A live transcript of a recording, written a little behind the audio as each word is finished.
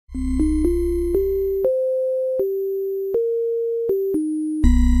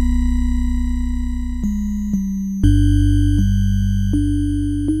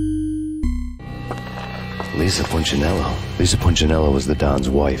Lisa Punchinello. Lisa Punchinello was the Don's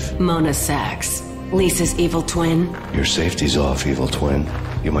wife. Mona Sachs. Lisa's evil twin. Your safety's off, evil twin.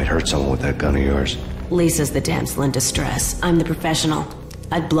 You might hurt someone with that gun of yours. Lisa's the damsel in distress. I'm the professional.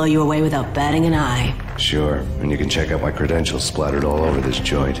 I'd blow you away without batting an eye. Sure, and you can check out my credentials splattered all over this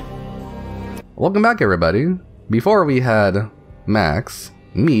joint. Welcome back, everybody. Before we had Max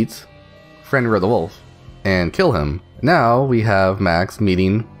meet Fenrir the Wolf and kill him. Now we have Max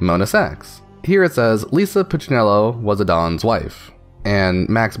meeting Mona Sachs. Here it says Lisa Puccinello was the Don's wife, and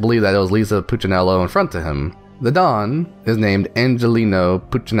Max believed that it was Lisa Puccinello in front to him. The Don is named Angelino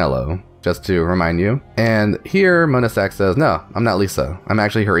Puccinello, just to remind you. And here Mona Sachs says, no, I'm not Lisa. I'm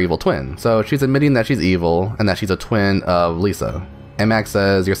actually her evil twin. So she's admitting that she's evil and that she's a twin of Lisa. And Max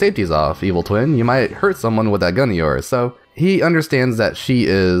says, your safety's off, evil twin. You might hurt someone with that gun of yours. So he understands that she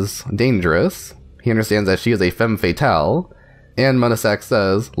is dangerous. He understands that she is a femme fatale. And Mona Sachs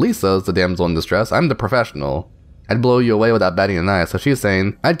says, Lisa's the damsel in distress. I'm the professional. I'd blow you away without batting an eye. So she's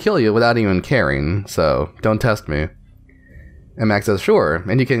saying, I'd kill you without even caring. So don't test me. And Max says, sure,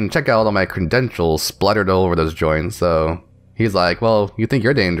 and you can check out all my credentials splattered all over those joints. So he's like, well, you think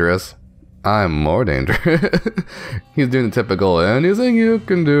you're dangerous? I'm more dangerous. He's doing the typical, anything you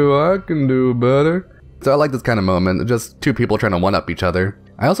can do, I can do better. So I like this kind of moment, just two people trying to one-up each other.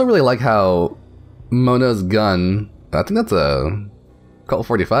 I also really like how Mona's gun, I think that's a Colt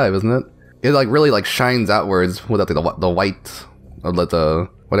 45, isn't it? It like really like shines outwards without the white, or the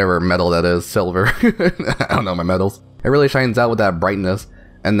whatever metal that is, silver. I don't know my metals. It really shines out with that brightness,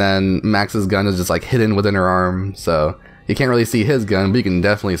 and then Max's gun is just like hidden within her arm, so you can't really see his gun, but you can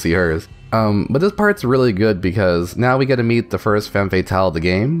definitely see hers. But this part's really good because now we get to meet the first femme fatale of the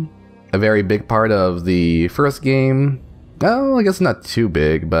game. A very big part of the first game. Oh, I guess not too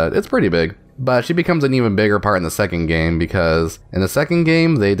big, but it's pretty big. But she becomes an even bigger part in the second game because in the second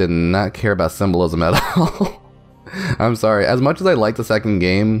game, they did not care about symbolism at all. I'm sorry, as much as I like the second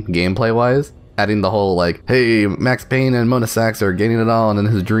game, gameplay-wise, adding the whole like, hey, Max Payne and Mona Sachs are getting it all and in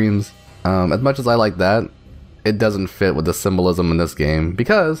his dreams. As much as I like that, it doesn't fit with the symbolism in this game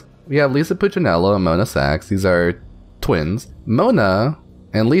because we have Lisa Puccinello and Mona Sachs. These are twins. Mona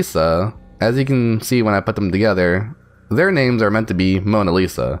and Lisa, as you can see when I put them together, their names are meant to be Mona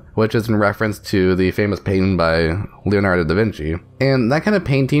Lisa, which is in reference to the famous painting by Leonardo da Vinci. And that kind of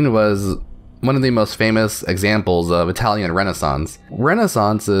painting was one of the most famous examples of Italian Renaissance.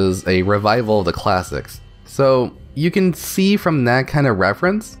 Renaissance is a revival of the classics. So you can see from that kind of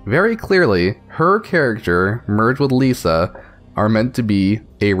reference, very clearly, her character merged with Lisa are meant to be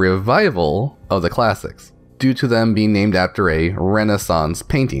a revival of the classics, due to them being named after a Renaissance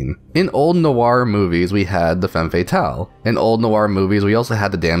painting. In old noir movies, we had the femme fatale. In old noir movies, we also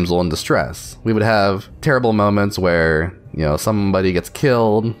had the damsel in distress. We would have terrible moments where, you know, somebody gets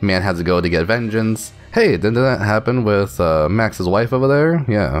killed, man has to go to get vengeance. Hey, didn't that happen with Max's wife over there?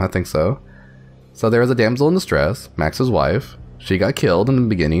 Yeah, I think so. So there was a damsel in distress, Max's wife. She got killed in the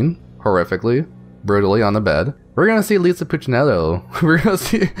beginning, horrifically, brutally on the bed. We're gonna see Lisa Puccinello. We're gonna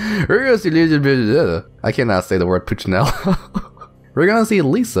see Lisa Puccinello. I cannot say the word Puccinello. We're gonna see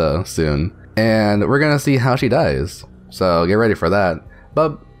Lisa soon, and we're gonna see how she dies. So get ready for that.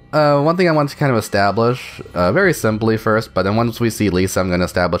 But one thing I want to kind of establish, very simply first, but then once we see Lisa, I'm gonna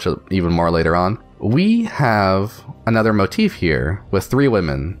establish it even more later on. We have another motif here with three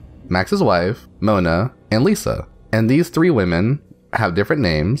women. Max's wife, Mona, and Lisa. And these three women have different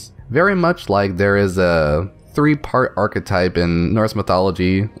names, very much like there is a three-part archetype in Norse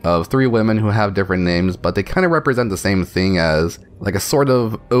mythology of three women who have different names, but they kind of represent the same thing as like a sort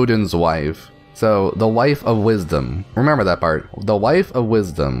of Odin's wife. So the wife of wisdom, remember that part, the wife of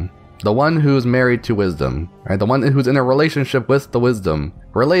wisdom, the one who's married to wisdom, right? The one who's in a relationship with the wisdom,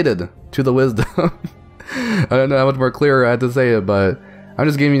 related to the wisdom. I don't know how much more clearer I had to say it, but I'm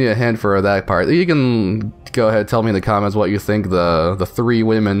just giving you a hint for that part. You can go ahead, tell me in the comments what you think the three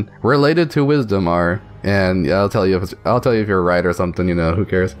women related to wisdom are, and yeah, I'll tell you if you're right or something. You know, who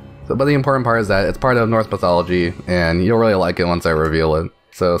cares? So, but the important part is that it's part of Norse mythology, and you'll really like it once I reveal it.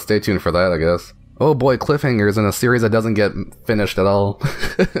 So stay tuned for that, I guess. Oh boy, cliffhangers in a series that doesn't get finished at all.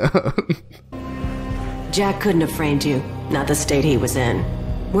 Jack couldn't have framed you, not the state he was in.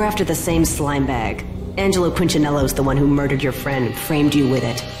 We're after the same slime bag. Angelo Punchinello's the one who murdered your friend and framed you with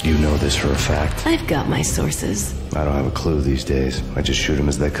it. You know this for a fact. I've got my sources. I don't have a clue these days. I just shoot them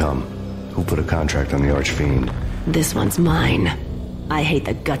as they come. Who put a contract on the archfiend? This one's mine. I hate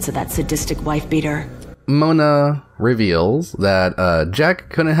the guts of that sadistic wife-beater. Mona reveals that Jack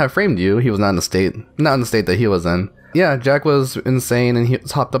couldn't have framed you. He was not in the state that he was in. Yeah, Jack was insane and he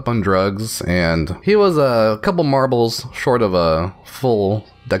was hopped up on drugs, and he was a couple marbles short of a full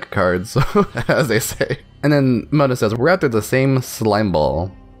deck of cards, as they say. And then Mona says, we're after the same slime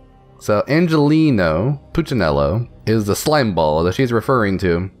ball. So Angelino Puccinello is the slime ball that she's referring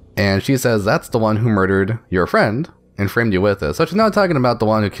to. And she says that's the one who murdered your friend and framed you with it. So she's not talking about the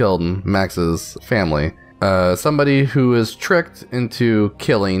one who killed Max's family. Somebody who is tricked into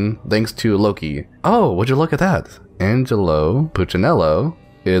killing thanks to Loki. Oh, would you look at that? Angelo Puccinello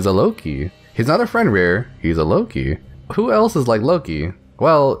is a Loki. He's not a Fenrir, he's a Loki. Who else is like Loki?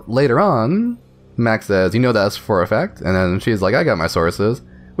 Well, later on, Max says, you know that's for a fact? And then she's like, I got my sources.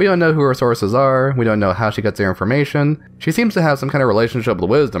 We don't know who her sources are, we don't know how she gets their information. She seems to have some kind of relationship with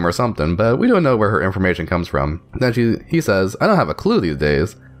wisdom or something, but we don't know where her information comes from. Then he says, I don't have a clue these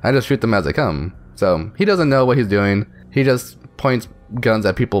days. I just shoot them as they come. So he doesn't know what he's doing. He just points guns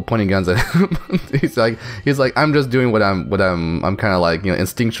at people pointing guns at him. he's like, I'm just doing what I'm kind of like,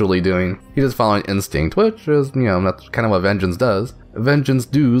 instinctually doing. He's just following instinct, which is, that's kind of what vengeance does. Vengeance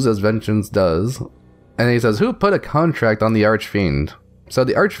does as vengeance does. And he says, who put a contract on the Archfiend? So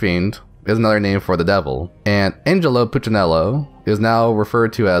the Archfiend is another name for the devil, and Angelo Puccinello is now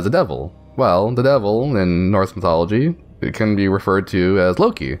referred to as the devil. Well, the devil in Norse mythology, it can be referred to as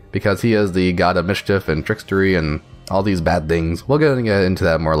Loki, because he is the god of mischief and trickstery and all these bad things. We'll get into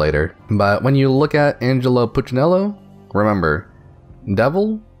that more later. But when you look at Angelo Puccinello, remember,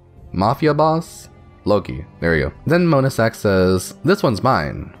 devil, mafia boss, Loki. There you go. Then Mona Sax says, this one's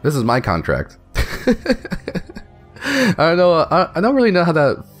mine. This is my contract. I don't know. I don't really know how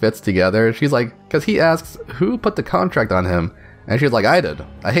that fits together. She's like, because he asks who put the contract on him, and she's like, I did.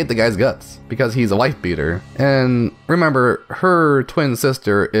 I hate the guy's guts because he's a wife beater. And remember, her twin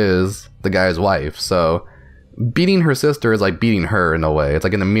sister is the guy's wife, so beating her sister is like beating her in a way. It's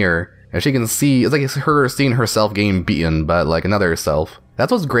like in a mirror, and she can see. It's like it's her seeing herself getting beaten by like another self.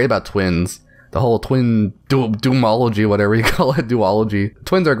 That's what's great about twins. The whole twin doomology, whatever you call it, duology.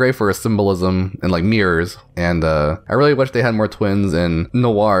 Twins are great for symbolism and like mirrors. And I really wish they had more twins in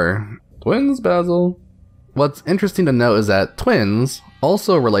noir. Twins, Basil? What's interesting to note is that twins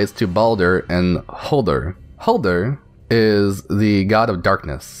also relates to Balder and Holdr. Holdr is the god of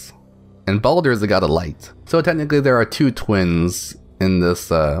darkness, and Balder is the god of light. So technically there are two twins in this,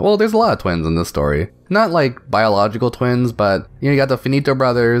 well, there's a lot of twins in this story. Not like biological twins, but you got the Finito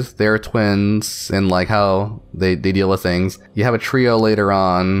brothers, they're twins, and like how they deal with things. You have a trio later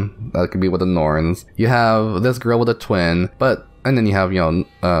on, that could be with the Norns. You have this girl with a twin, and then you have,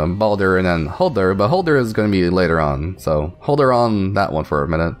 Balder and then Holdr, but Holdr is going to be later on, so hold her on that one for a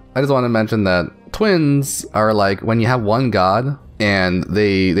minute. I just want to mention that twins are like when you have one god, and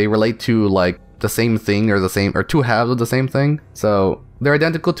they relate to like the same thing or two halves of the same thing. So they're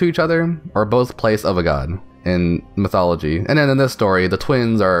identical to each other or both place of a god in mythology. And then in this story, the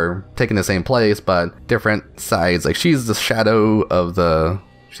twins are taking the same place but different sides. Like she's the shadow of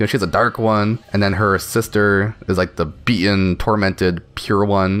she's a dark one, and then her sister is like the beaten, tormented, pure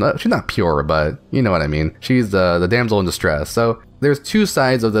one. She's not pure, but you know what I mean. She's the damsel in distress. So there's two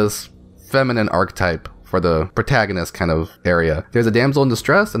sides of this feminine archetype for the protagonist kind of area. There's a damsel in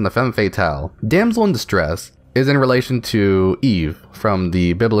distress and the femme fatale. Damsel in distress is in relation to Eve from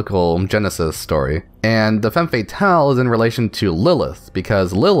the biblical Genesis story. And the femme fatale is in relation to Lilith,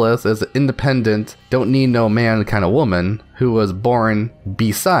 because Lilith is an independent, don't need no man kind of woman who was born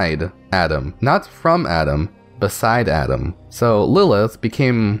beside Adam. Not from Adam, beside Adam. So Lilith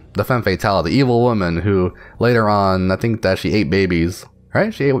became the femme fatale, the evil woman who later on, I think that she ate babies.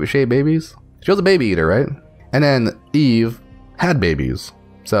 Right? She ate babies? She was a baby eater, right? And then Eve had babies.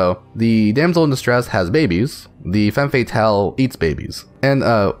 So the damsel in distress has babies. The femme fatale eats babies. And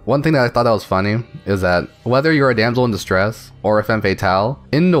one thing that I thought that was funny is that whether you're a damsel in distress or a femme fatale,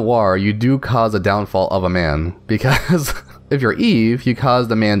 in noir you do cause a downfall of a man. Because if you're Eve, you cause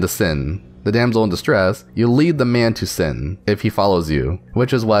the man to sin. The damsel in distress, you lead the man to sin if he follows you,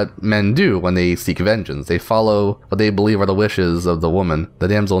 which is what men do when they seek vengeance. They follow what they believe are the wishes of the woman, the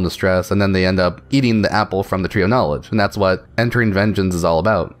damsel in distress, and then they end up eating the apple from the tree of knowledge, and that's what entering vengeance is all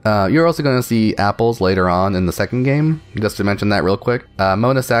about. You're also going to see apples later on in the second game, just to mention that real quick.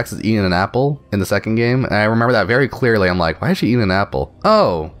 Mona Sax is eating an apple in the second game, and I remember that very clearly. I'm like, why is she eating an apple?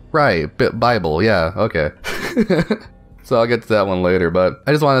 Oh, right, Bible, yeah, okay. So I'll get to that one later, but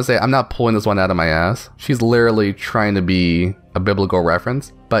I just want to say I'm not pulling this one out of my ass. She's literally trying to be a biblical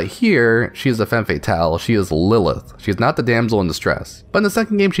reference, but here she's a femme fatale. She is Lilith. She's not the damsel in distress. But in the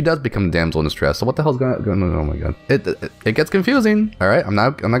second game, she does become the damsel in distress. So what the hell's going on? Oh my god, it gets confusing. All right, I'm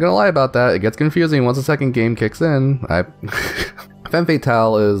not gonna lie about that. It gets confusing once the second game kicks in. Femme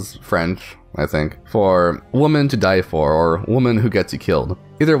fatale is French I think, for woman to die for, or woman who gets you killed.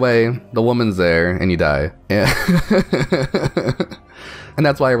 Either way, the woman's there and you die. And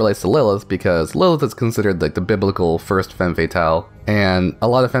that's why it relates to Lilith, because Lilith is considered like the biblical first femme fatale, and a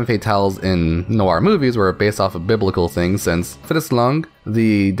lot of femme fatales in noir movies were based off of biblical things, since Fritz Lang,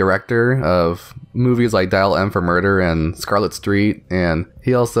 the director of movies like Dial M for Murder and Scarlet Street, and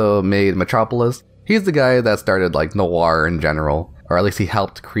he also made Metropolis, he's the guy that started like noir in general, or at least he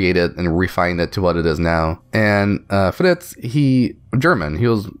helped create it and refine it to what it is now. And Fritz, German, he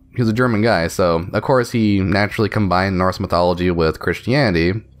was a German guy, so of course he naturally combined Norse mythology with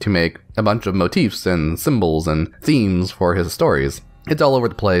Christianity to make a bunch of motifs and symbols and themes for his stories. It's all over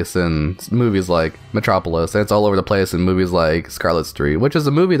the place in movies like Metropolis, and it's all over the place in movies like Scarlet Street, which is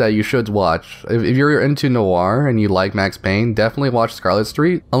a movie that you should watch. If you're into noir and you like Max Payne, definitely watch Scarlet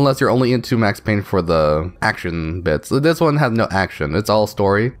Street, unless you're only into Max Payne for the action bits. This one has no action, it's all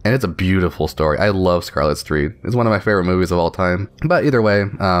story, and it's a beautiful story. I love Scarlet Street. It's one of my favorite movies of all time. But either way,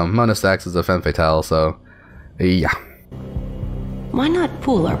 Mona Sachs is a femme fatale, so yeah. Why not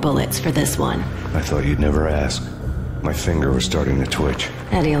pool our bullets for this one? I thought you'd never ask. My finger was starting to twitch.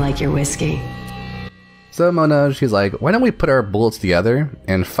 How do you like your whiskey? So Mona, she's like, why don't we put our bullets together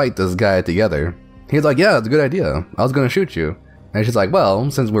and fight this guy together? He's like, yeah, that's a good idea. I was gonna shoot you. And she's like, well,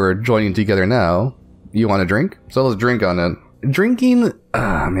 since we're joining together now, you want a drink? So let's drink on it. Drinking,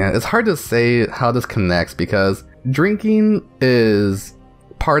 man, it's hard to say how this connects, because drinking is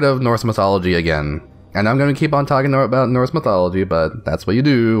part of Norse mythology again. And I'm going to keep on talking about Norse mythology, but that's what you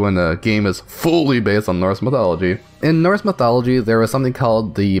do when a game is fully based on Norse mythology. In Norse mythology, there was something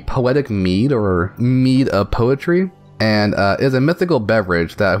called the poetic mead, or mead of poetry, and is a mythical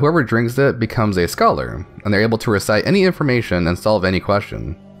beverage that whoever drinks it becomes a scholar, and they're able to recite any information and solve any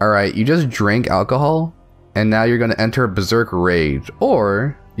question. Alright, you just drank alcohol, and now you're going to enter berserk rage,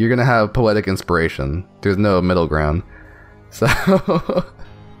 or you're going to have poetic inspiration. There's no middle ground. So...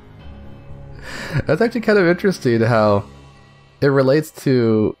 That's actually kind of interesting how it relates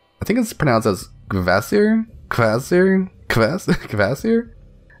to, I think it's pronounced as Kvasir? Kvasir?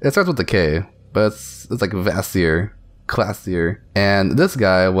 It starts with a K, but it's like Kvasir. Kvasir. And this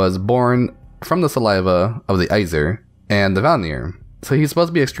guy was born from the saliva of the Aesir and the Vanir. So he's supposed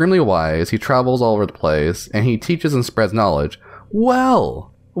to be extremely wise, he travels all over the place, and he teaches and spreads knowledge.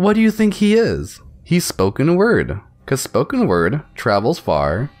 Well, what do you think he is? He's spoken word. Because spoken word travels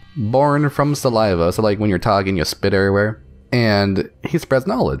far, born from saliva, so like when you're talking you spit everywhere, and he spreads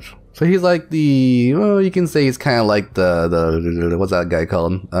knowledge. So he's like the, well, you can say he's kind of like the what's that guy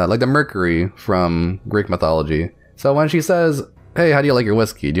called, like the Mercury from Greek mythology. So when she says, hey, how do you like your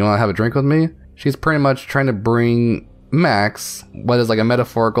whiskey, do you want to have a drink with me, she's pretty much trying to bring Max what is like a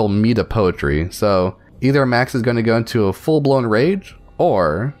metaphorical mead of poetry. So either Max is going to go into a full-blown rage,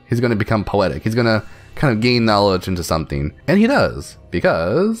 or he's going to become poetic. He's going to kind of gain knowledge into something. And he does,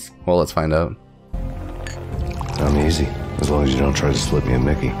 because, well, let's find out. I'm easy, as long as you don't try to slip me a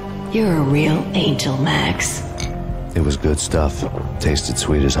Mickey. You're a real angel, Max. It was good stuff. Tasted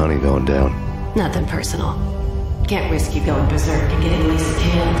sweet as honey going down. Nothing personal. Can't risk you going berserk and getting Lisa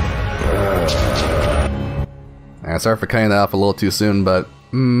killed. Alright, sorry for cutting that off a little too soon, but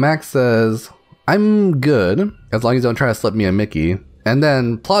Max says, I'm good, as long as you don't try to slip me a Mickey. And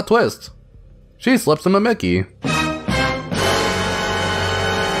then, plot twist! She slips him a Mickey.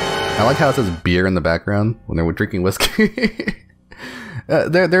 I like how it says beer in the background when they were drinking whiskey.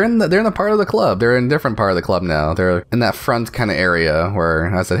 They're in the part of the club. They're in a different part of the club now. They're in that front kind of area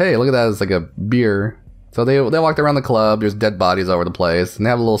where I said, hey, look at that, it's like a beer. So they walked around the club, there's dead bodies all over the place, and they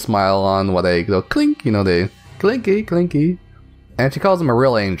have a little smile on while they go clink, you know, they clinky, clinky. And she calls him a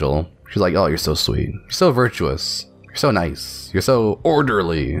real angel. She's like, oh, you're so sweet. You're so virtuous. You're so nice. You're so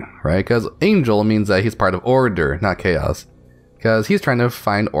orderly, right? Because angel means that he's part of order, not chaos. Because he's trying to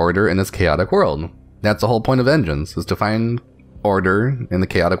find order in this chaotic world. That's the whole point of vengeance, is to find order in the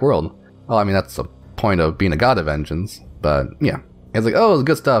chaotic world. Well, I mean, that's the point of being a god of vengeance. But, yeah. It's like, oh, it's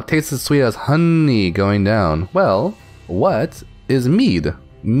good stuff. Tastes as sweet as honey going down. Well, what is mead?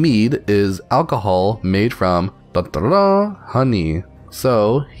 Mead is alcohol made from honey.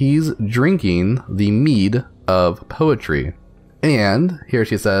 So, he's drinking the mead of poetry. And here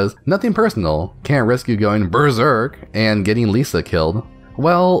she says, nothing personal, can't risk you going berserk and getting Lisa killed.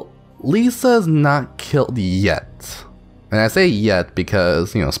 Well, Lisa's not killed yet. And I say yet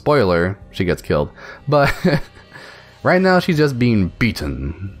because, you know, spoiler, she gets killed. But right now she's just being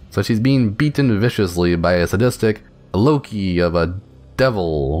beaten. So she's being beaten viciously by a sadistic Loki of a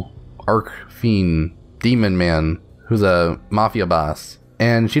devil, arch-fiend, demon man, who's a mafia boss.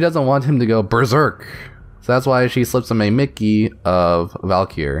 And she doesn't want him to go berserk So that's why she slips him a Mickey of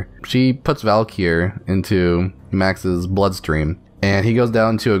Valkyr. She puts Valkyr into Max's bloodstream, and he goes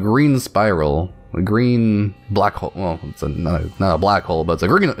down to a green spiral, a green black hole. Well, it's not a black hole, but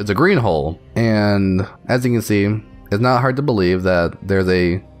it's a green hole. And as you can see, it's not hard to believe that there's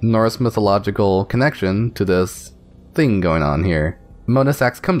a Norse mythological connection to this thing going on here. Mona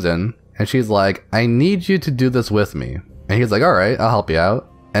Sax comes in, and she's like, I need you to do this with me. And he's like, alright, I'll help you out.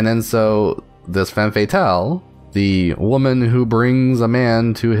 And then so this femme fatale, the woman who brings a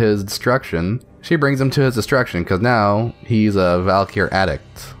man to his destruction, she brings him to his destruction because now he's a Valkyr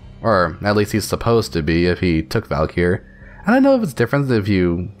addict. Or at least he's supposed to be if he took Valkyr. I don't know if it's different if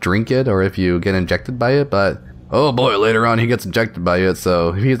you drink it or if you get injected by it, but oh boy, later on he gets injected by it,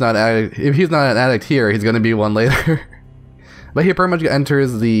 so if he's not an addict here, he's gonna be one later. But he pretty much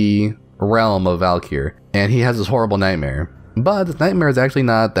enters the realm of Valkyr, and he has this horrible nightmare. But this nightmare is actually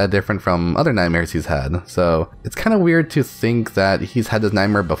not that different from other nightmares he's had, so it's kind of weird to think that he's had this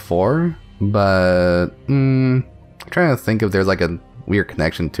nightmare before, but I'm trying to think if there's like a weird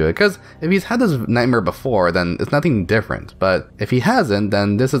connection to it, because if he's had this nightmare before, then it's nothing different. But if he hasn't,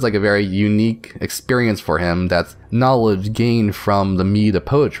 then this is like a very unique experience for him. That's knowledge gained from the Mead of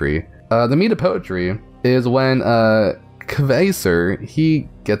poetry. The Mead of poetry is when Kvasir, he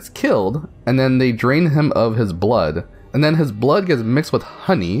gets killed, and then they drain him of his blood, and then his blood gets mixed with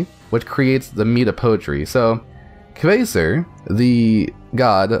honey, which creates the Mead of poetry. So Kvasir, the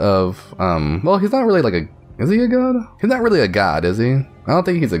god of well, he's not really like a is he a god? He's not really a god, is he? I don't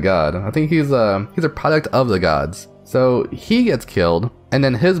think he's a god. I think he's a product of the gods. So he gets killed, and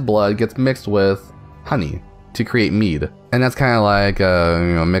then his blood gets mixed with honey to create mead. And that's kind of like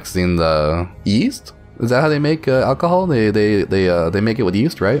mixing the yeast. Is that how they make alcohol? They make it with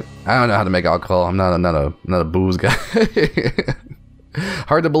yeast, right? I don't know how to make alcohol. I'm not a booze guy.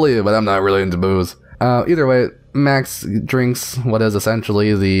 Hard to believe, but I'm not really into booze. Either way, Max drinks what is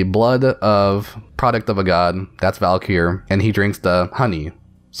essentially the blood of product of a god, that's Valkyr, and he drinks the honey.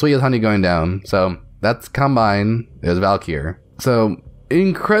 Sweet as honey going down. So that's combined is Valkyr. So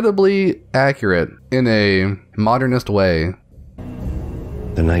incredibly accurate in a modernist way.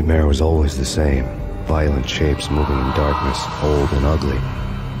 The nightmare was always the same. Violent shapes moving in darkness, old and ugly.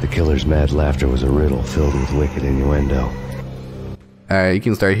 The killer's mad laughter was a riddle filled with wicked innuendo. Alright, you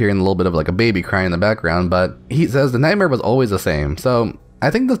can start hearing a little bit of like a baby crying in the background, but he says the nightmare was always the same. So I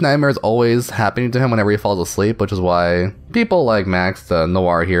think this nightmare is always happening to him whenever he falls asleep, which is why people like Max, the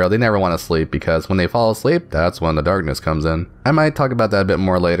noir hero, they never want to sleep, because when they fall asleep, that's when the darkness comes in. I might talk about that a bit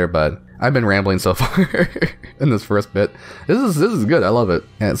more later, but I've been rambling so far in this first bit. This is good, I love it.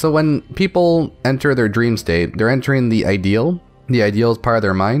 And so when people enter their dream state, they're entering the ideal. The ideal is part of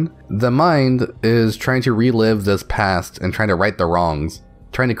their mind. The mind is trying to relive this past and trying to right the wrongs,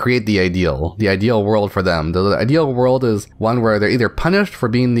 trying to create the ideal world for them. The ideal world is one where they're either punished for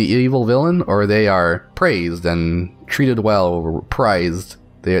being the evil villain, or they are praised and treated well, or prized.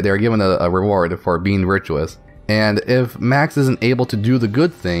 They're given a reward for being virtuous. And if Max isn't able to do the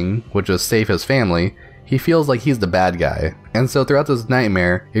good thing, which is save his family, he feels like he's the bad guy. And so throughout this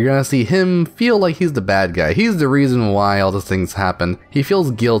nightmare, you're gonna see him feel like he's the bad guy. He's the reason why all these things happen. He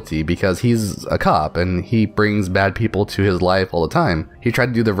feels guilty because he's a cop and he brings bad people to his life all the time. He tried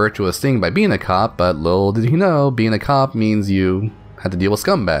to do the virtuous thing by being a cop, but little did he know, being a cop means you had to deal with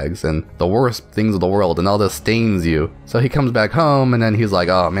scumbags and the worst things of the world, and all this stains you. So he comes back home, and then he's like,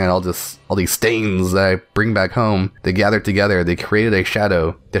 oh man, all these stains that I bring back home, they gathered together, they created a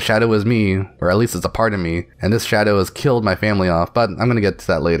shadow. The shadow is me, or at least it's a part of me, and this shadow has killed my family off, but I'm gonna get to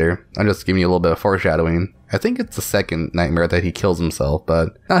that later. I'm just giving you a little bit of foreshadowing. I think it's the second nightmare that he kills himself,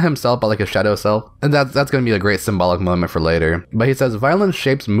 but not himself, but like a shadow self. And that's gonna be a great symbolic moment for later. But he says, violent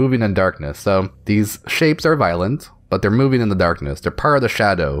shapes moving in darkness. So these shapes are violent, but they're moving in the darkness. They're part of the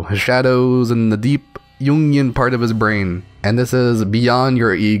shadow. His shadow's in the deep Jungian part of his brain. And this is beyond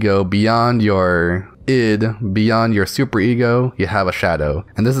your ego, beyond your id, beyond your superego, you have a shadow.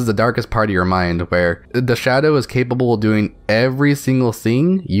 And this is the darkest part of your mind, where the shadow is capable of doing every single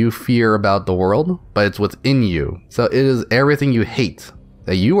thing you fear about the world, but it's within you. So it is everything you hate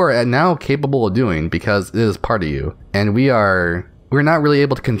that you are now capable of doing because it is part of you. And we're not really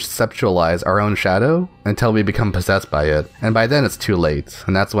able to conceptualize our own shadow until we become possessed by it. And by then it's too late.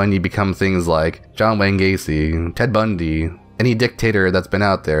 And that's when you become things like John Wayne Gacy, Ted Bundy, any dictator that's been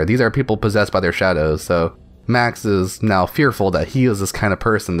out there. These are people possessed by their shadows. So Max is now fearful that he is this kind of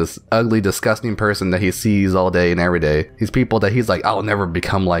person, this ugly, disgusting person that he sees all day and every day. These people that he's like, I'll never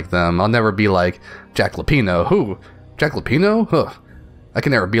become like them. I'll never be like Jack Lapino. Who? Jack Lapino? Huh. I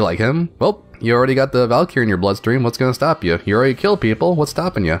can never be like him. Well, you already got the Valkyr in your bloodstream. What's gonna stop you? You already killed people. What's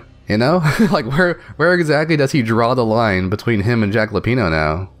stopping you? You know? Like, where exactly does he draw the line between him and Jack Lupino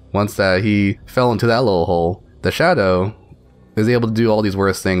now? Once that he fell into that little hole. The Shadow is able to do all these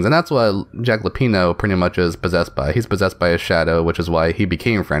worse things, and that's what Jack Lupino pretty much is possessed by. He's possessed by his shadow, which is why he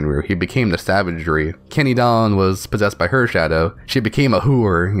became Fenrir. He became the savagery. Kenny Dawn was possessed by her shadow. She became a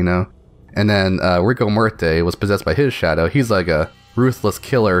whore, you know? And then Rico Muerte was possessed by his shadow. He's like a ruthless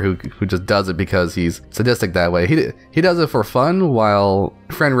killer who just does it because he's sadistic that way. He does it for fun, while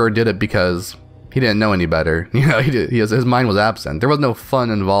Fenrir did it because he didn't know any better. You know, his mind was absent. There was no fun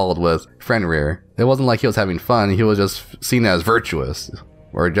involved with Fenrir. It wasn't like he was having fun. He was just seen as virtuous,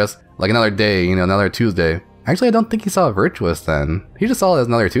 or just like another day, you know, another Tuesday. Actually, I don't think he saw it virtuous then. He just saw it as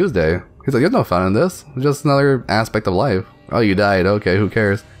another Tuesday. He's like, there's no fun in this. It's just another aspect of life. Oh, you died. Okay, who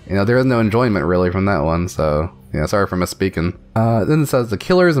cares? You know, there is no enjoyment really from that one. So yeah, sorry for misspeaking. Then it says the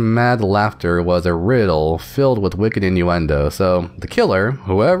killer's mad laughter was a riddle filled with wicked innuendo. So the killer,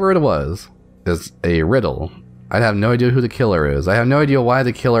 whoever it was, is a riddle. I'd have no idea who the killer is. I have no idea why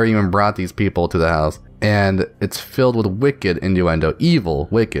the killer even brought these people to the house. And it's filled with wicked innuendo. Evil,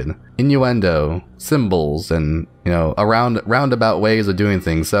 wicked. Innuendo, symbols, and, you know, roundabout ways of doing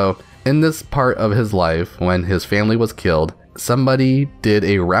things. So, in this part of his life, when his family was killed, somebody did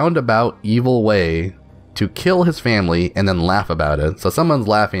a roundabout evil way to kill his family and then laugh about it. So someone's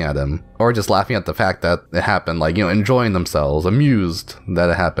laughing at him, or just laughing at the fact that it happened, like, you know, enjoying themselves, amused that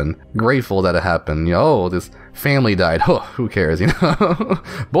it happened, grateful that it happened, you know, oh, this family died, oh, who cares, you know,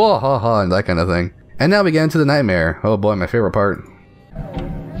 boah, ha ha, and that kind of thing. And now we get into the nightmare. Oh boy, my favorite part.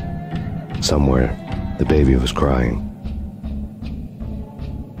 Somewhere, the baby was crying.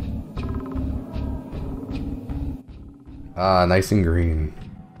 Ah, nice and green.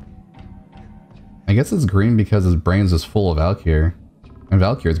 I guess it's green because his brain's just full of Valkyr. And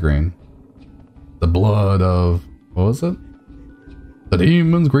Valkyr's green. The blood of... what was it? The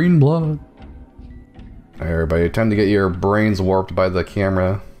demon's green blood. Alright, everybody, time to get your brains warped by the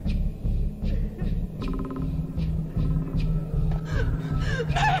camera.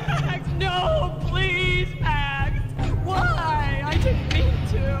 Max, no, please, Max. Why? I didn't mean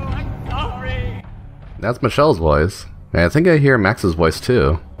to. I'm sorry. That's Michelle's voice. And I think I hear Max's voice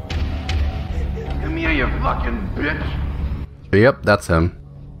too. Come here, you fucking bitch. Yep, that's him.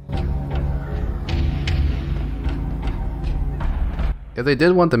 If they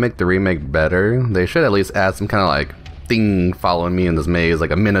did want to make the remake better, they should at least add some kind of like thing following me in this maze,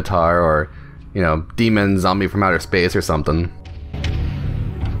 like a minotaur or, you know, demon zombie from outer space or something.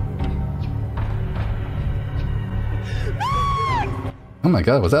 Oh my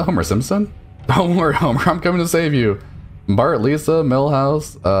god, was that Homer Simpson? Don't worry, Homer, I'm coming to save you. Bart, Lisa,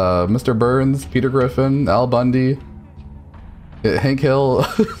 Millhouse, Mr. Burns, Peter Griffin, Al Bundy, Hank Hill,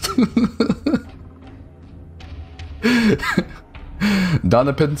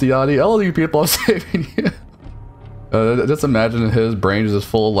 Donna Pinciotti, all of you people are saving you. Just imagine his brain is just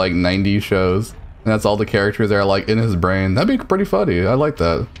full of like 90 shows, and that's all the characters that are like in his brain. That'd be pretty funny. I like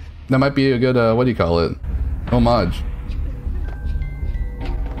that. That might be a good, what do you call it? Homage.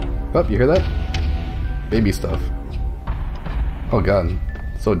 Oh, you hear that? Baby stuff. Oh god,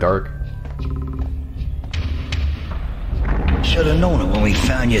 so dark. Should have known it when we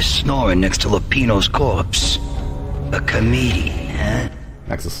found you snoring next to Lupino's corpse. A comedian, huh?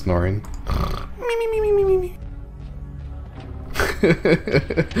 Max is snoring.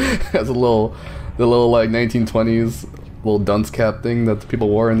 Has the little like 1920s little dunce cap thing that people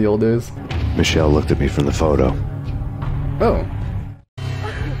wore in the old days. Michelle looked at me from the photo. Oh.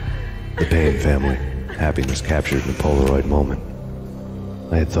 The Payne family. Happiness captured in a Polaroid moment.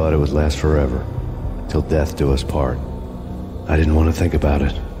 I had thought it would last forever, till death do us part. I didn't want to think about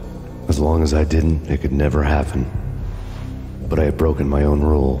it. As long as I didn't, it could never happen. But I had broken my own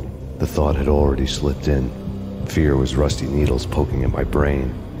rule. The thought had already slipped in. Fear was rusty needles poking at my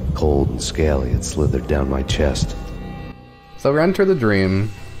brain. Cold and scaly, it slithered down my chest. So we enter the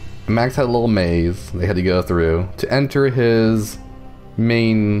dream. Max had a little maze they had to go through to enter his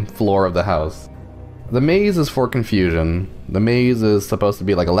main floor of the house. The maze is for confusion. The maze is supposed to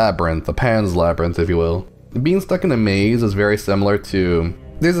be like a labyrinth, a Pan's labyrinth, if you will. Being stuck in a maze is very similar to...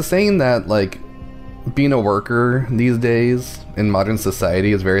 there's a saying that, like, being a worker these days in modern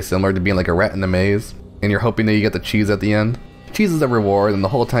society is very similar to being like a rat in a maze, and you're hoping that you get the cheese at the end. Cheese is a reward, and the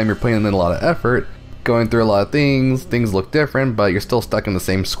whole time you're putting in a lot of effort, going through a lot of things look different, but you're still stuck in the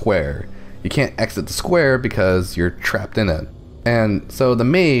same square. You can't exit the square because you're trapped in it. And so the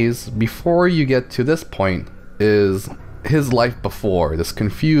maze, before you get to this point, is his life before. This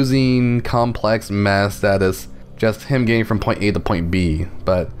confusing, complex mess that is just him getting from point A to point B,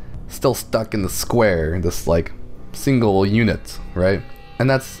 but still stuck in the square, this like single unit, right? And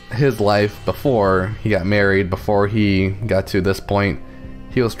that's his life before he got married, before he got to this point.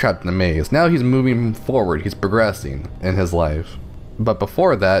 He was trapped in a maze. Now he's moving forward, he's progressing in his life. But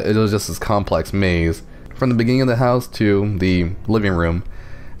before that, it was just this complex maze. From the beginning of the house to the living room.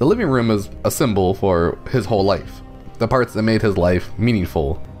 The living room is a symbol for his whole life. The parts that made his life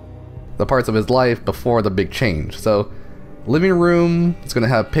meaningful. The parts of his life before the big change. So, living room, it's going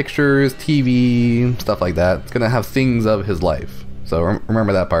to have pictures, TV, stuff like that. It's going to have things of his life. So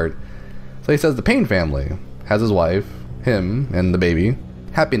remember that part. So he says the Payne family has his wife, him, and the baby.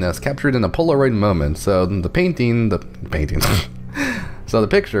 Happiness captured in a Polaroid moment. So the so the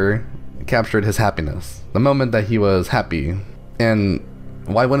picture captured his happiness. The moment that he was happy. And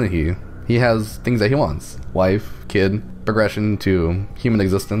why wouldn't he? He has things that he wants. Wife, kid, progression to human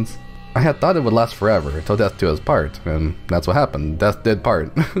existence. I had thought it would last forever, till death do us part, and that's what happened. Death did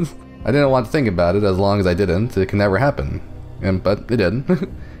part. I didn't want to think about it as long as I didn't. It can never happen. But it did.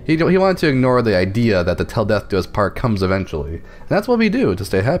 He wanted to ignore the idea that the till death do us part comes eventually. And that's what we do to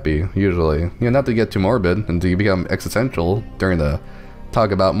stay happy, usually. You know, not to get too morbid and to become existential during the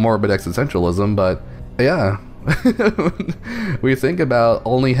talk about morbid existentialism, but yeah. We think about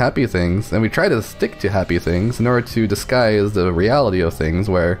only happy things, and we try to stick to happy things in order to disguise the reality of things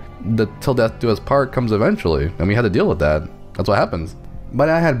where the till death do us part comes eventually, and we had to deal with that. That's what happens. But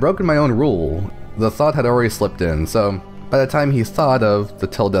I had broken my own rule. The thought had already slipped in, so by the time he thought of the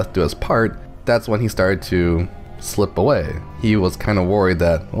till death do us part, that's when he started to slip away. He was kind of worried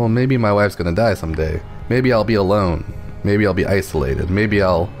that, well, maybe my wife's gonna die someday. Maybe I'll be alone. Maybe I'll be isolated. Maybe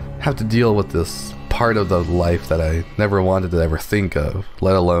I'll have to deal with this part of the life that I never wanted to ever think of,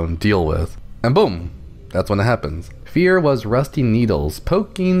 let alone deal with. And boom, that's when it happens. Fear was rusty needles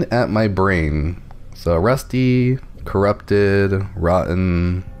poking at my brain. So rusty, corrupted,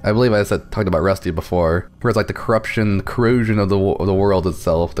 rotten. I believe I talked about rusty before, where it's like the corruption, the corrosion of the world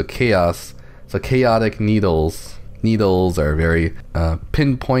itself, the chaos. So chaotic needles. Needles are very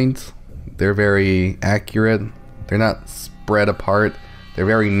pinpoint. They're very accurate. They're not spread apart. They're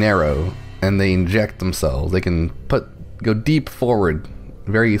very narrow, and they inject themselves. They can go deep forward,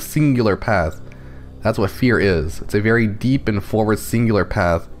 very singular path. That's what fear is. It's a very deep and forward singular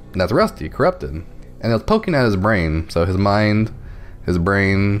path, and that's rusty, corrupted. And it was poking at his brain, so his mind, his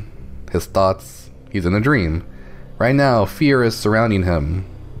brain, his thoughts, he's in a dream. Right now, fear is surrounding him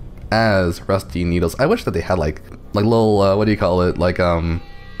as rusty needles. I wish that they had like little, what do you call it, like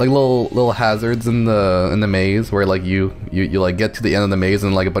little hazards in the maze where like you like get to the end of the maze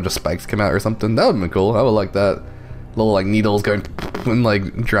and like a bunch of spikes come out or something. That would've been cool. I would like that. Little like needles going and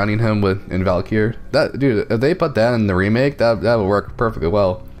like drowning him in Valkyr. That dude, if they put that in the remake, that would work perfectly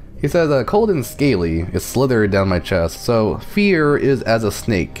well. He says, cold and scaly is slithered down my chest. So fear is as a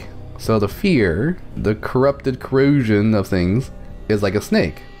snake. So the fear, the corrupted corrosion of things, is like a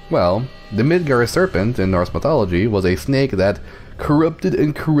snake. Well, the Midgard serpent in Norse mythology was a snake that corrupted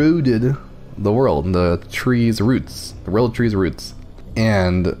and corroded the world, the tree's roots, the world tree's roots.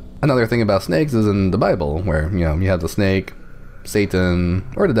 And another thing about snakes is in the Bible, where, you know, you have the snake,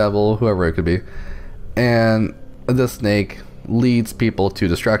 Satan, or the devil, whoever it could be. And the snake leads people to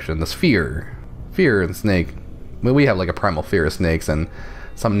destruction. This fear and snake. I mean, we have like a primal fear of snakes, and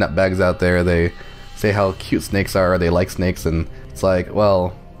some nutbags out there, they say how cute snakes are, they like snakes, and it's like,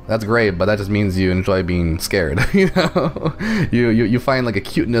 well, that's great, but that just means you enjoy being scared. You know, you find like a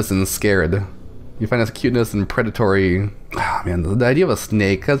cuteness in scared. You find this cuteness in predatory. Oh, man, the idea of a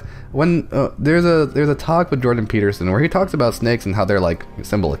snake, because when there's a talk with Jordan Peterson where he talks about snakes and how they're like a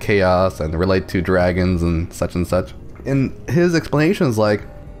symbol of chaos and relate to dragons and such and such. And his explanation is like,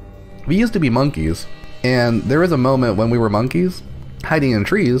 we used to be monkeys, and there was a moment when we were monkeys hiding in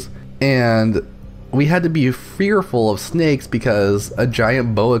trees, and we had to be fearful of snakes because a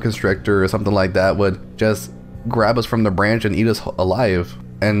giant boa constrictor or something like that would just grab us from the branch and eat us alive.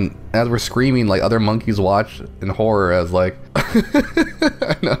 And as we're screaming, like, other monkeys watch in horror as like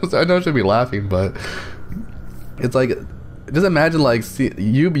I know I should be laughing, but it's like, just imagine like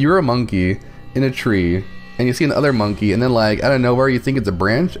you're a monkey in a tree and you see another monkey, and then like out of nowhere you think it's a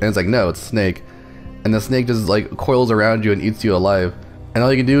branch, and it's like, no, it's a snake, and the snake just like coils around you and eats you alive. And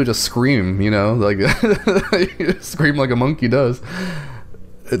all you can do is just scream, you know, like scream like a monkey does.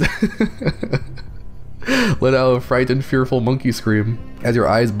 Let out a frightened, fearful monkey scream as your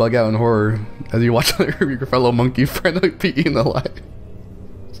eyes bug out in horror as you watch your fellow monkey friend like be eaten alive.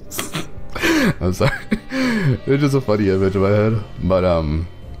 I'm sorry. It's just a funny image in my head. But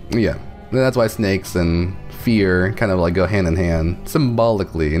yeah, that's why snakes and fear kind of like go hand in hand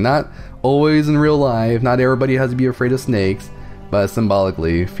symbolically. Not always in real life. Not everybody has to be afraid of snakes. But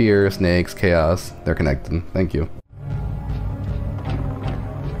symbolically, fear, snakes, chaos, they're connected. Thank you.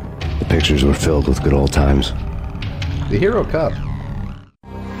 pictures were filled with good old times. The Hero Cup.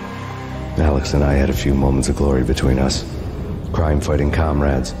 Alex and I had a few moments of glory between us. Crime-fighting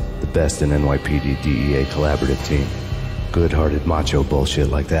comrades, the best in NYPD DEA collaborative team. Good-hearted macho bullshit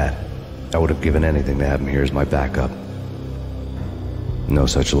like that. I would have given anything to have him here as my backup. No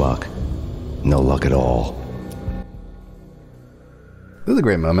such luck. No luck at all. This is a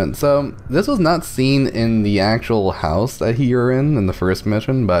great moment. So, this was not seen in the actual house that he were in the first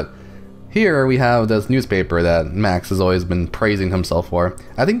mission, but here we have this newspaper that Max has always been praising himself for.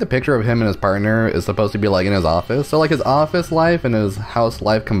 I think the picture of him and his partner is supposed to be like in his office. So like his office life and his house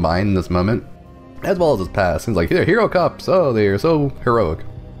life combined in this moment, as well as his past. He's like, they're hero cups, oh, they're so heroic.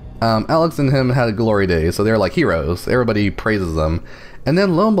 Alex and him had a glory day, so they're like heroes. Everybody praises them. And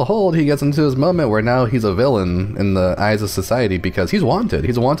then lo and behold, he gets into his moment where now he's a villain in the eyes of society because he's wanted.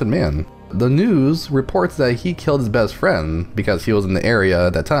 He's a wanted man. The news reports that he killed his best friend because he was in the area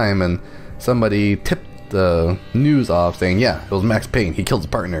at that time, and somebody tipped the news off saying, yeah, it was Max Payne. He killed his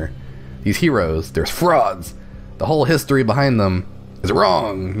partner. These heroes, there's frauds. The whole history behind them is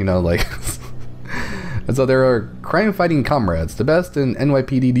wrong, you know, like... And so there are crime-fighting comrades, the best in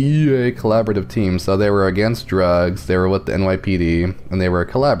NYPD DEA collaborative team. So they were against drugs, they were with the NYPD, and they were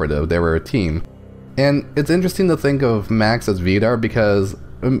collaborative, they were a team. And it's interesting to think of Max as Vidar because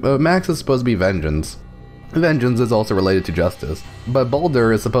Max is supposed to be vengeance. Vengeance is also related to justice. But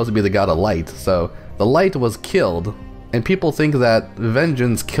Boulder is supposed to be the god of light, so the light was killed, and people think that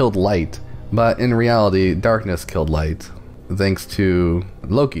vengeance killed light, but in reality, darkness killed light, thanks to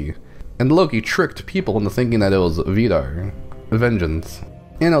Loki. And Loki tricked people into thinking that it was Vidar, vengeance.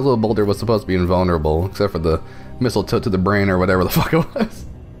 And although Boulder was supposed to be invulnerable, except for the mistletoe to the brain or whatever the fuck it was.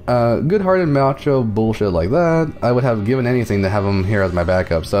 Good-hearted macho bullshit like that, I would have given anything to have him here as my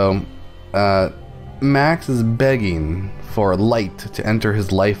backup. So, Max is begging for light to enter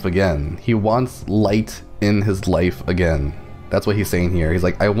his life again. He wants light in his life again. That's what he's saying here. He's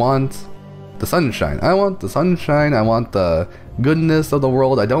like, I want the sunshine. I want the sunshine. I want the goodness of the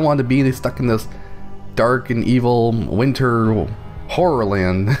world. I don't want to be stuck in this dark and evil winter horror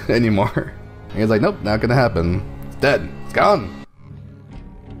land anymore. And he's like, nope, not gonna happen. It's dead. It's gone.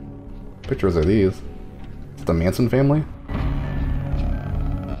 Pictures are these. It's the Manson family.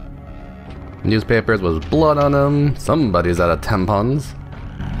 Newspapers with blood on them. Somebody's out of tampons.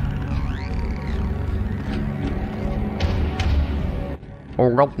 Oh,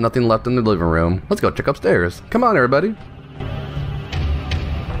 well, nothing left in the living room. Let's go check upstairs. Come on, everybody.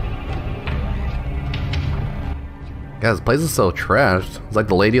 Guys, this place is so trashed. It's like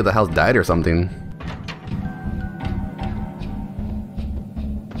the lady of the house died or something.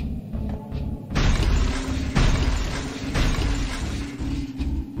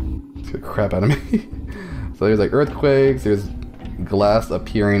 Let's get the crap out of me. So there's like earthquakes, there's glass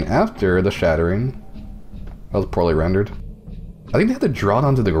appearing after the shattering. That was poorly rendered. I think they had to draw it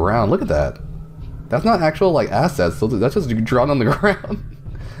onto the ground. Look at that. That's not actual like assets, so that's just drawn on the ground.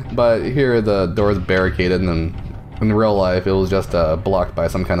 But here the door is barricaded, and in real life it was just blocked by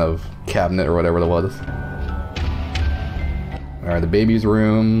some kind of cabinet or whatever it was. Alright, the baby's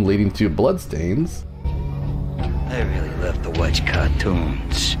room leading to bloodstains. I really love to watch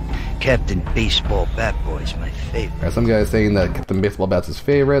cartoons. Captain Baseball Bat Boy's my favorite. Alright, some guy saying that Captain Baseball Bat's his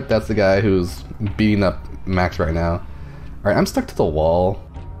favorite. That's the guy who's beating up Max right now. Alright, I'm stuck to the wall.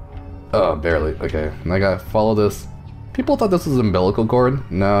 Oh, barely. Okay, and I gotta follow this. People thought this was an umbilical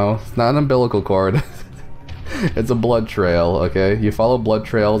cord. No, it's not an umbilical cord. It's a blood trail, okay? You follow blood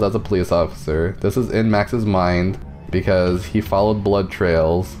trails as a police officer. This is in Max's mind because he followed blood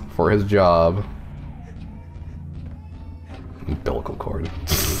trails for his job. Umbilical cord.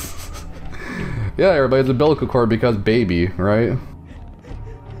 Yeah, everybody's umbilical cord because baby, right?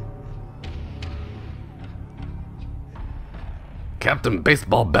 Captain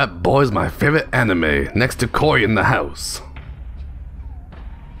Baseball Bat Boy's my favorite anime, next to Koi in the house.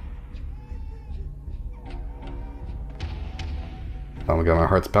 Oh my god, my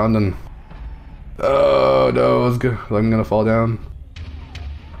heart's pounding. Oh no, it's good. I'm gonna fall down.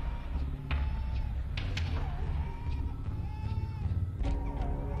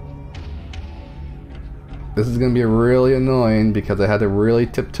 This is gonna be really annoying because I had to really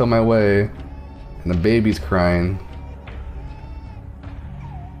tiptoe my way, and the baby's crying.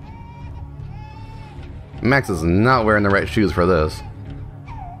 Max is not wearing the right shoes for this.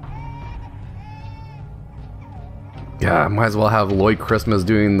 Yeah, might as well have Lloyd Christmas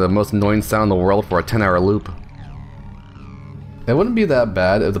doing the most annoying sound in the world for a 10-hour loop. It wouldn't be that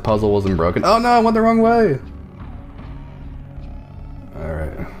bad if the puzzle wasn't broken. Oh no, I went the wrong way!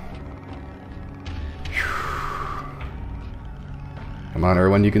 Alright. Come on,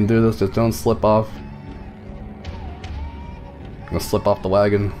 everyone, you can do this. Just don't slip off. I'm gonna slip off the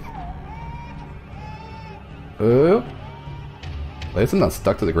wagon. At least I'm not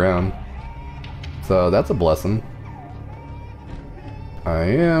stuck to the ground. So that's a blessing. I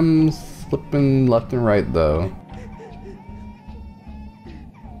am slipping left and right though.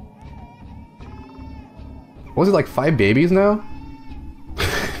 Was it like 5 babies now?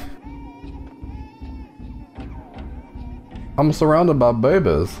 I'm surrounded by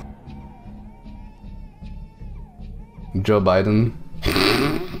babies. Joe Biden.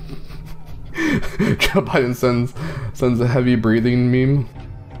 Joe Biden sends a heavy breathing meme.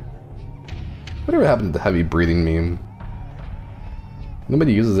 Whatever happened to the heavy breathing meme?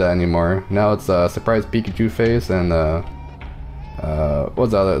 Nobody uses that anymore. Now it's a surprise Pikachu face and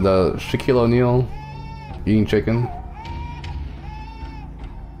what's that? The Shaquille O'Neal eating chicken.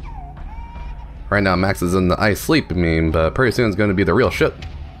 Right now Max is in the I sleep meme, but pretty soon it's going to be the real shit.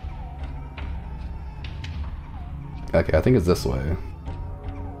 Okay, I think it's this way.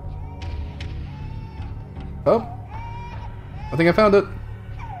 Oh! I think I found it!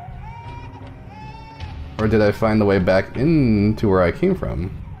 Or did I find the way back into where I came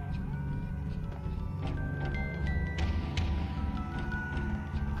from?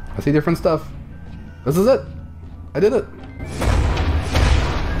 I see different stuff. This is it! I did it!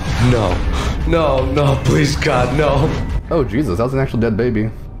 No. No, no, please God, no. Oh Jesus, that was an actual dead baby.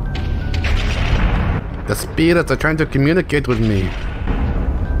 The spirits are trying to communicate with me.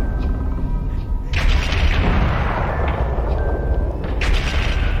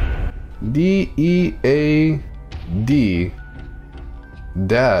 D-E-A-D.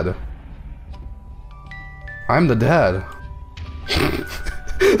 Dad. I'm the dad.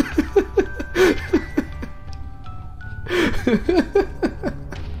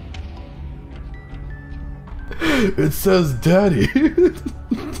 It says daddy.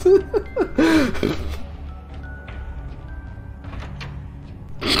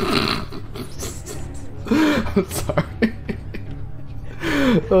 I'm sorry.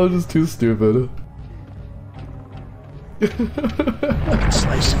 That was just too stupid.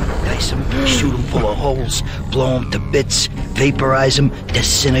 Slice him, dice him, shoot him full of holes, blow him to bits, vaporize him,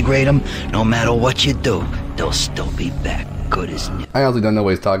 disintegrate him. No matter what you do, they'll still be back good as new. I honestly don't know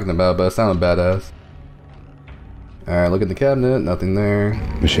what he's talking about, but it sounded badass. Alright, look at the cabinet, nothing there.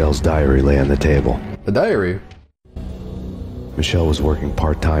 Michelle's diary lay on the table. The diary? Michelle was working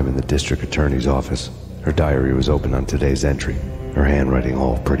part-time in the district attorney's office. Her diary was open on today's entry, her handwriting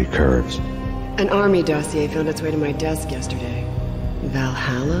all pretty curves. An army dossier found its way to my desk yesterday.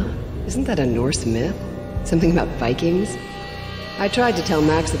 Valhalla? Isn't that a Norse myth? Something about Vikings? I tried to tell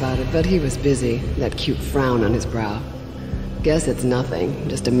Max about it, but he was busy, that cute frown on his brow. Guess it's nothing,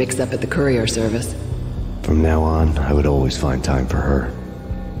 just a mix-up at the courier service. From now on, I would always find time for her.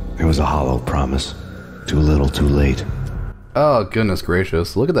 It was a hollow promise. Too little, too late. Oh, goodness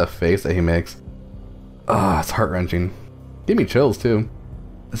gracious. Look at that face that he makes. Ah, it's heart-wrenching. Give me chills, too.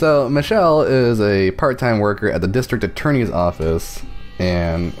 So, Michelle is a part-time worker at the district attorney's office,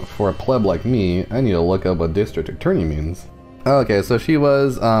 and for a pleb like me, I need to look up what district attorney means. Okay, so she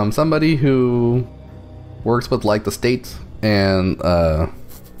was somebody who works with, like, the state and,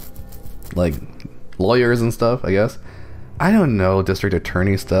 like, lawyers and stuff, I guess. I don't know district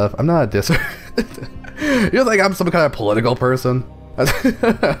attorney stuff. I'm not a district... You're like I'm some kind of political person.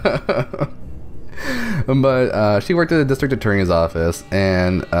 But she worked at the district attorney's office,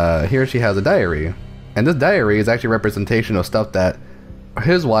 and here she has a diary. And this diary is actually a representation of stuff that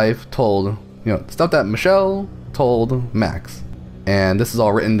his wife told, you know, stuff that Michelle told Max. And this is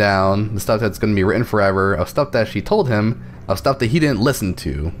all written down, the stuff that's going to be written forever, of stuff that she told him, of stuff that he didn't listen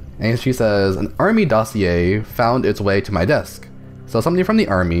to. And she says, an army dossier found its way to my desk. So somebody from the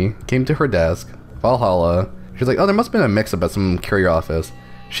army came to her desk, Valhalla. She's like, oh, there must have been a mix-up at some courier office.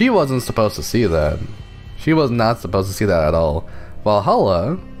 She wasn't supposed to see that. She was not supposed to see that at all.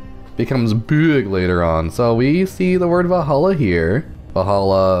 Valhalla becomes big later on. So we see the word Valhalla here.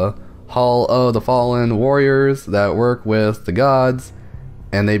 Valhalla, Hall of the Fallen Warriors that work with the gods.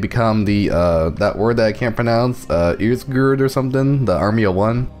 And they become the, that word that I can't pronounce, Irsgurd or something, the Army of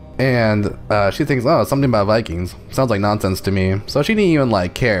One. And she thinks, oh, something about Vikings. Sounds like nonsense to me. So she didn't even,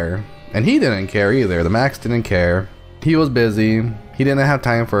 like, care. And he didn't care either. The Max didn't care. He was busy. He didn't have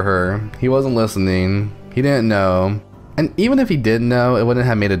time for her. He wasn't listening. He didn't know. And even if he did know, it wouldn't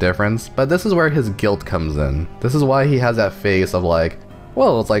have made a difference. But this is where his guilt comes in. This is why he has that face of like,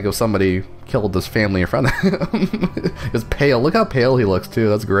 well, it's like if somebody killed his family in front of him. He's pale. Look how pale he looks too.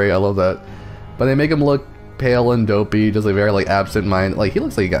 That's great. I love that. But they make him look pale and dopey, just like very like absent-minded. Like he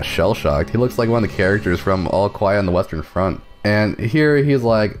looks like he got shell-shocked. He looks like one of the characters from All Quiet on the Western Front. And here he's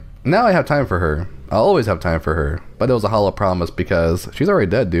like, now I have time for her. I'll always have time for her. But it was a hollow promise because she's already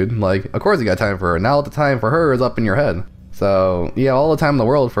dead, dude. Like, of course you got time for her. Now the time for her is up in your head. So, yeah, all the time in the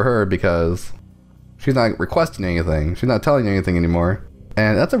world for her because she's not requesting anything. She's not telling you anything anymore.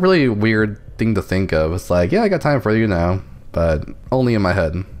 And that's a really weird thing to think of. It's like, yeah, I got time for you now, but only in my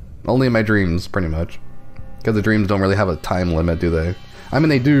head. Only in my dreams, pretty much. Because the dreams don't really have a time limit, do they? I mean,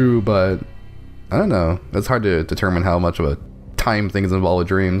 they do, but I don't know. It's hard to determine how much of a time thing is involved with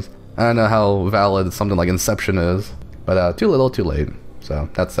dreams. I don't know how valid something like Inception is, but too little, too late. So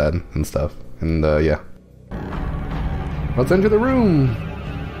that's sad and stuff. And yeah. Let's enter the room.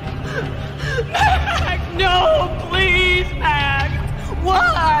 Max, no, please, Max.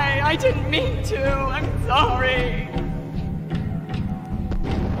 Why? I didn't mean to. I'm sorry.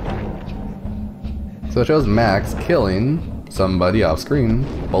 So it shows Max killing somebody off screen.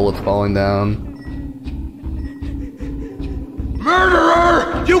 Bullets falling down.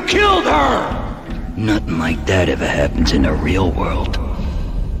 Murderer! You killed her! Nothing like that ever happens in the real world.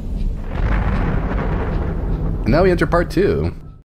 And now we enter part 2.